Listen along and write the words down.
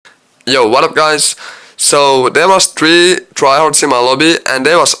Yo, what up guys? So there was 3 tryhards in my lobby and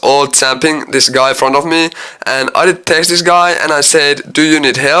they was all champing this guy in front of me, and I did text this guy and I said, do you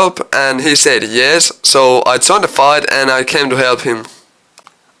need help? And he said yes, so I joined the fight and I came to help him.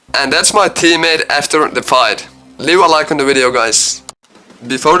 And that's my teammate after the fight. Leave a like on the video guys.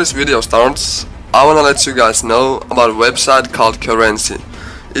 Before this video starts, I wanna let you guys know about a website called Currency.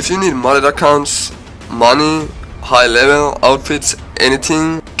 If you need modded accounts, money, high level outfits,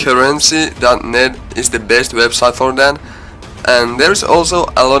 anything, currency.net is the best website for that. And there's also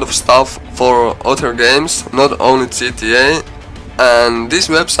a lot of stuff for other games, not only GTA. And this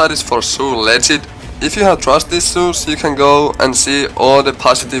website is for sure legit. If you have trust issues, you can go and see all the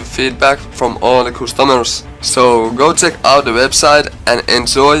positive feedback from all the customers. So go check out the website and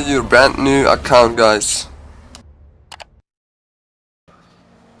enjoy your brand new account guys.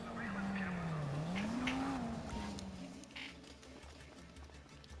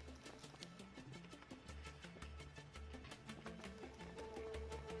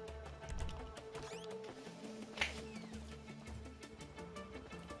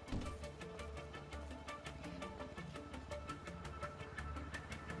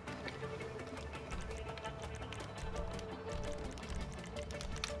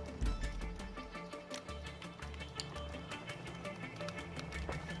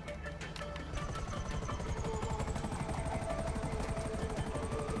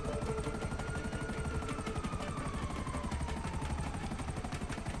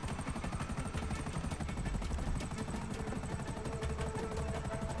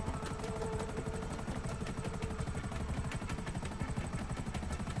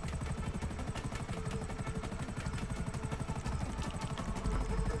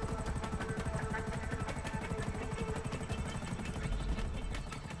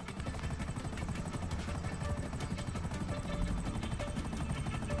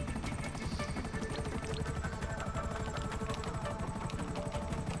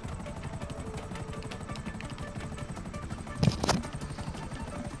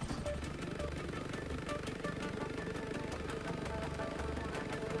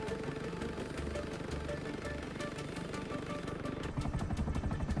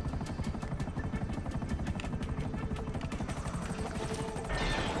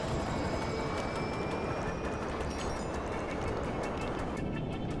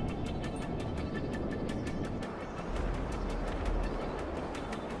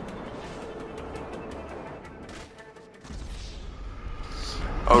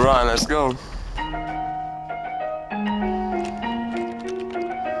 Alright, let's go.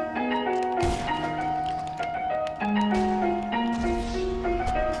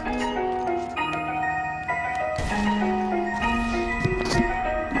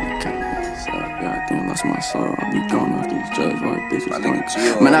 Lost my soul, I be going off these drugs while bitches doing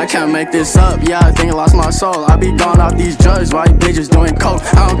coke. Man, I can't make this up, yeah, I think I lost my soul. I be going off these drugs while bitches doing coke.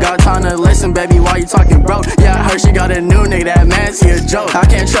 I don't got time to listen, baby, why you talking broke? Yeah, I heard she got a new nigga, that man, see a joke. I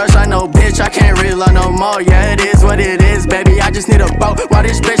can't trust, I know, bitch, I can't really love no more. Yeah, it is what it is, baby, I just need a boat. Why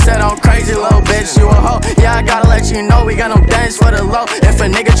this bitch said I'm crazy, little bitch, you a hoe. Yeah, I gotta let you know, we got no days for the low. If a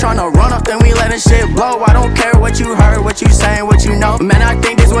nigga tryna run off, then we letting shit blow. I don't care what you heard, what you saying, what you know. Man, I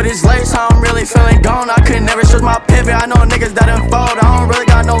think this what it's lace, how I'm really feeling gone. I could never switch my pivot, I know niggas that unfold. I don't really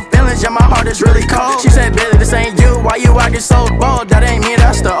got no feelings, yeah, my heart is really cold. She said, Billy, this ain't you, why you acting so bold? That ain't me,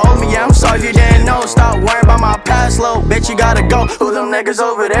 that's the old me, yeah, I'm sorry if you didn't know. Stop worrying about my past, little bitch, you gotta go. Who them niggas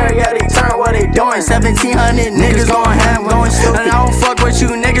over there, yeah, they turn, what they doing? 1700 niggas on hand, going stupid. And I don't fuck with you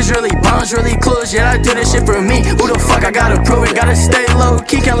niggas, really bums, really clueless. Yeah, I do this shit for me, who the fuck I gotta prove it? Gotta stay low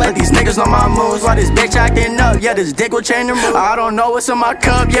key, can't let these niggas know my moves. Why this bitch acting up, yeah, this dick will change the mood. I don't know what's in my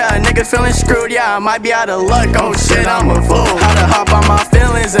cup, yeah, a nigga feeling screwed, yeah, I might be out of luck, oh shit, I'm a fool. How to hop on my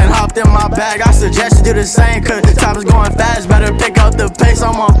feelings and hopped in my bag. I suggest you do the same, cause time is going fast. Better pick up the pace,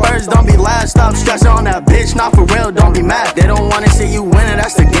 I'm on first, don't be last. Stop stressing on that bitch, not for real, don't be mad. They don't wanna see you winning,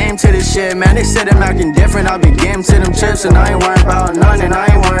 that's the game to this shit, man. They said I'm acting different, I be game to them chips. And I ain't worried about nothing, I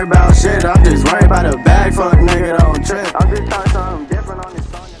ain't worried about shit. I'm just worried about a bag, fuck nigga, don't trip. I'm just trying something different on this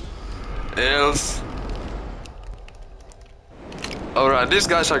song. Else. Alright, these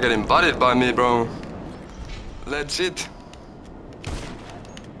guys are getting bodied by me, bro. Legit.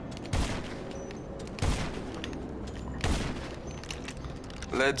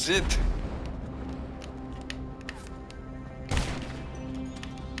 Legit.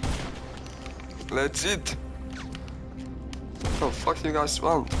 Legit. What the fuck you guys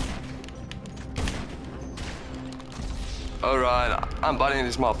want? Alright, I'm bodying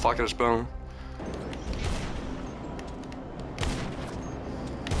these motherfuckers, bro.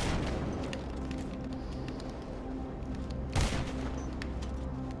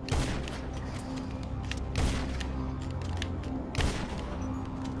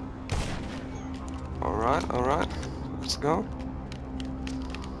 Alright, alright. Let's go.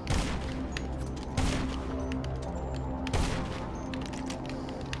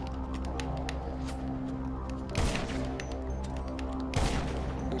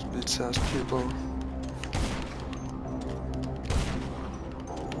 Those bitch ass people.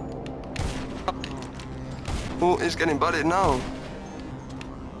 Who is getting bodied now?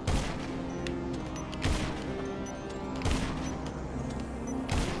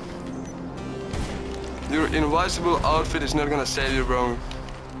 Your invisible outfit is not gonna save you, bro.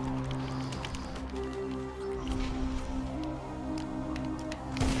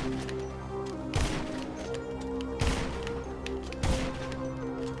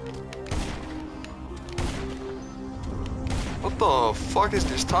 What the fuck is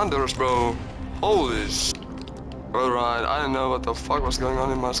this thunders, bro? Holy sh... Alright, I don't know what the fuck was going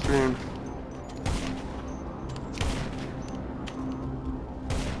on in my screen.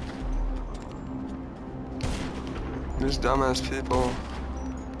 These dumbass people.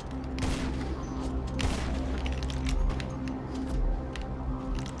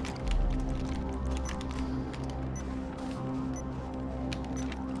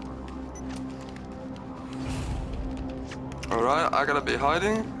 Alright, I gotta be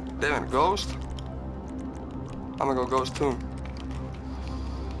hiding. They went ghost. I'm gonna go ghost too.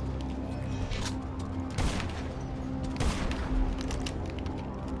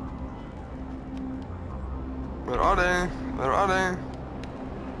 Where are they? Where are they?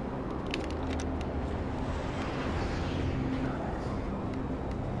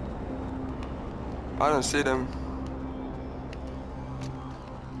 I don't see them.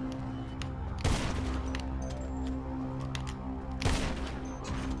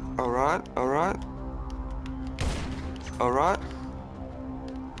 Alright, alright. Alright.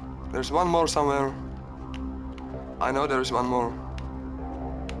 There's one more somewhere. I know there is one more.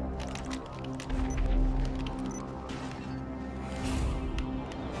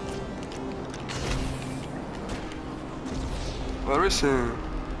 Where is he?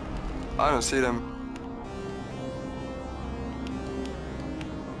 I don't see them.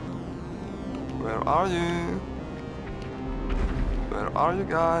 Where are you? Where are you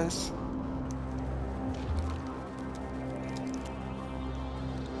guys?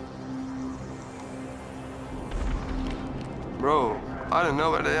 Bro, I don't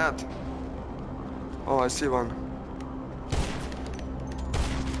know where they at. Oh, I see one.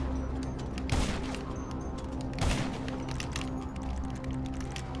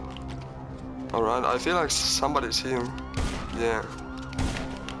 Alright, I feel like somebody's here. Yeah.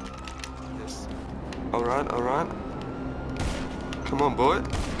 Yes. Alright, alright. Come on, boy.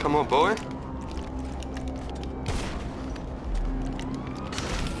 Come on, boy.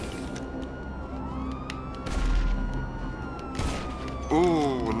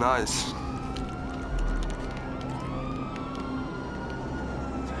 Ooh, nice.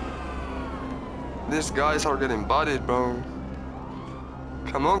 These guys are getting bodied, bro.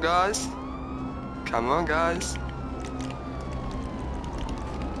 Come on, guys. Come on, guys.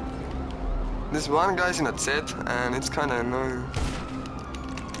 This one guy's in a set, and it's kinda annoying.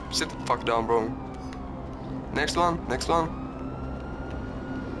 Sit the fuck down, bro. Next one, next one.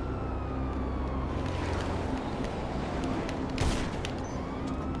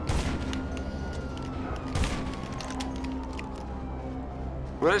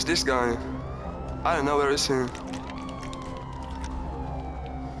 Where is this guy? I don't know, where is he?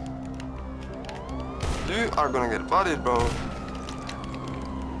 You are gonna get bodied, bro.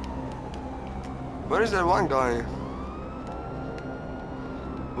 Where is that one guy?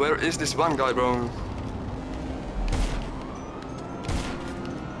 Where is this one guy, bro?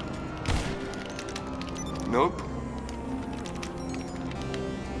 Nope.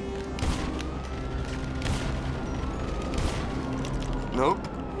 Nope.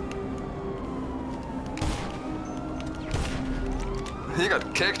 He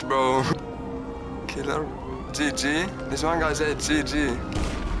got kicked, bro. Killer. GG. This one guy said GG.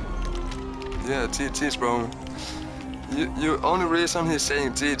 Yeah, GG's, bro. You only reason he's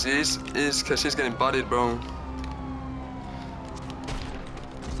saying GG's is because he's getting bodied, bro.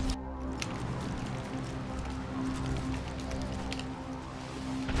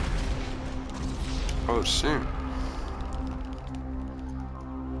 Oh shit.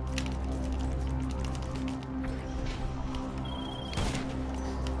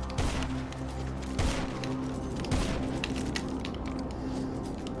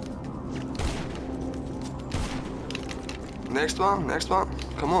 Next one, next one.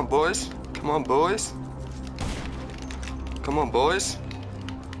 Come on, boys. Come on, boys. Come on, boys.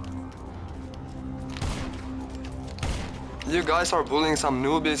 You guys are bullying some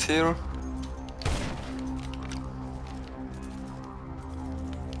newbies here.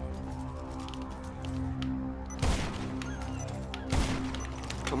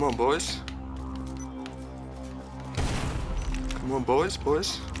 Come on, boys. Come on, boys.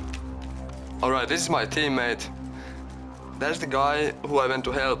 Alright, this is my teammate. That's the guy who I went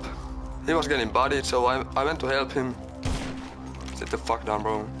to help. He was getting bodied, so I went to help him. Sit the fuck down,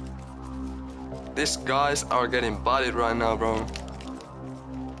 bro. These guys are getting bodied right now, bro.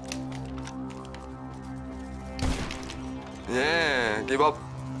 Yeah, give up.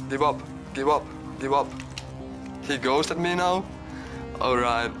 He ghosted me now?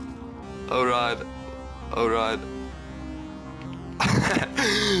 Alright.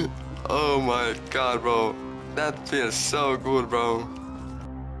 Oh my god, bro. That feels so good, bro.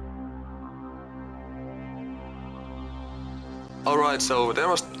 Alright, so there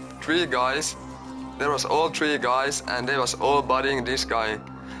was three guys. There was all three guys and they was all buddying this guy.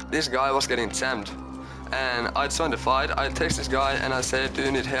 This guy was getting jammed. And I joined the fight. I text this guy and I said, do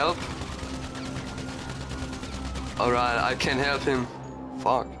you need help? Alright, I can't help him.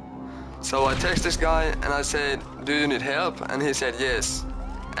 Fuck. So I text this guy and I said, do you need help? And he said yes.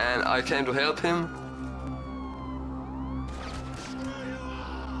 And I came to help him.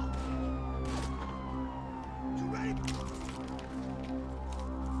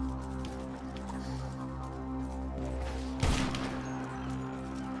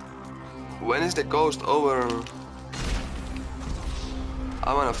 When is the ghost over?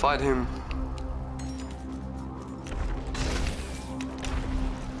 I wanna fight him.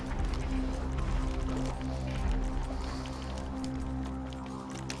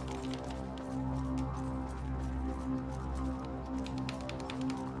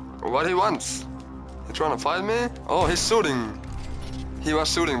 What he wants? He trying to fight me? Oh, he's shooting. He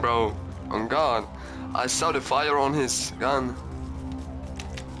was shooting, bro. On God. I saw the fire on his gun.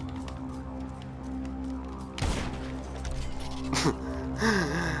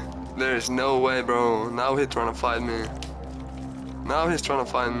 There is no way, bro. Now he's trying to fight me.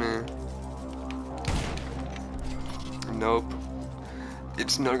 Nope.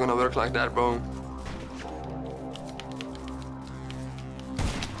 It's not gonna work like that, bro.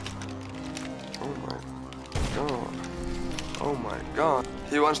 Oh my god.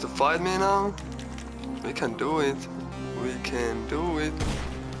 He wants to fight me now? We can do it.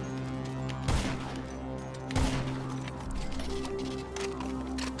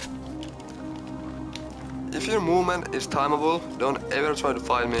 If your movement is timeable, don't ever try to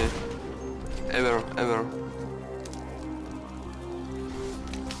fight me. Ever.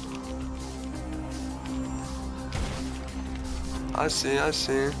 I see.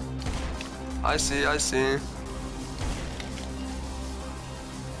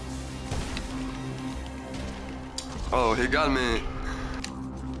 Oh, he got me.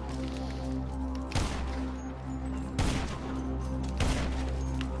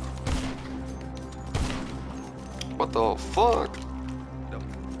 What the fuck?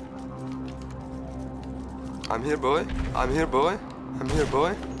 I'm here, boy.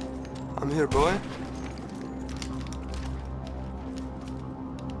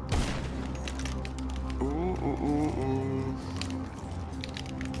 Ooh.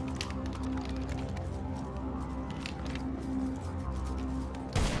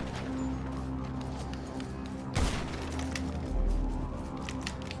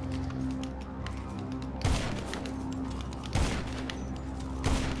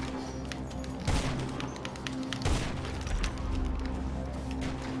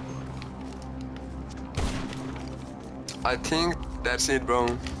 I think that's it, bro.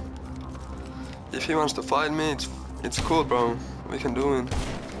 If he wants to fight me, it's cool, bro. We can do it.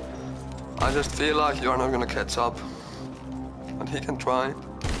 I just feel like you're not gonna catch up. But he can try.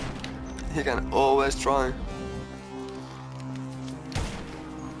 He can always try.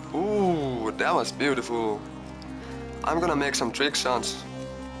 Ooh, that was beautiful. I'm gonna make some trick shots.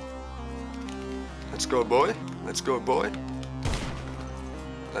 Let's go, boy.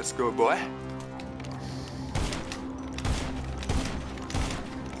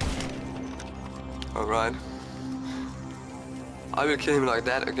 Alright. I will kill him like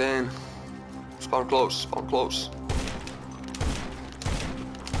that again. Spawn close.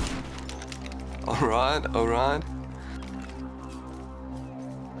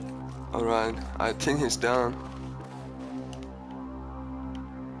 Alright. I think he's down.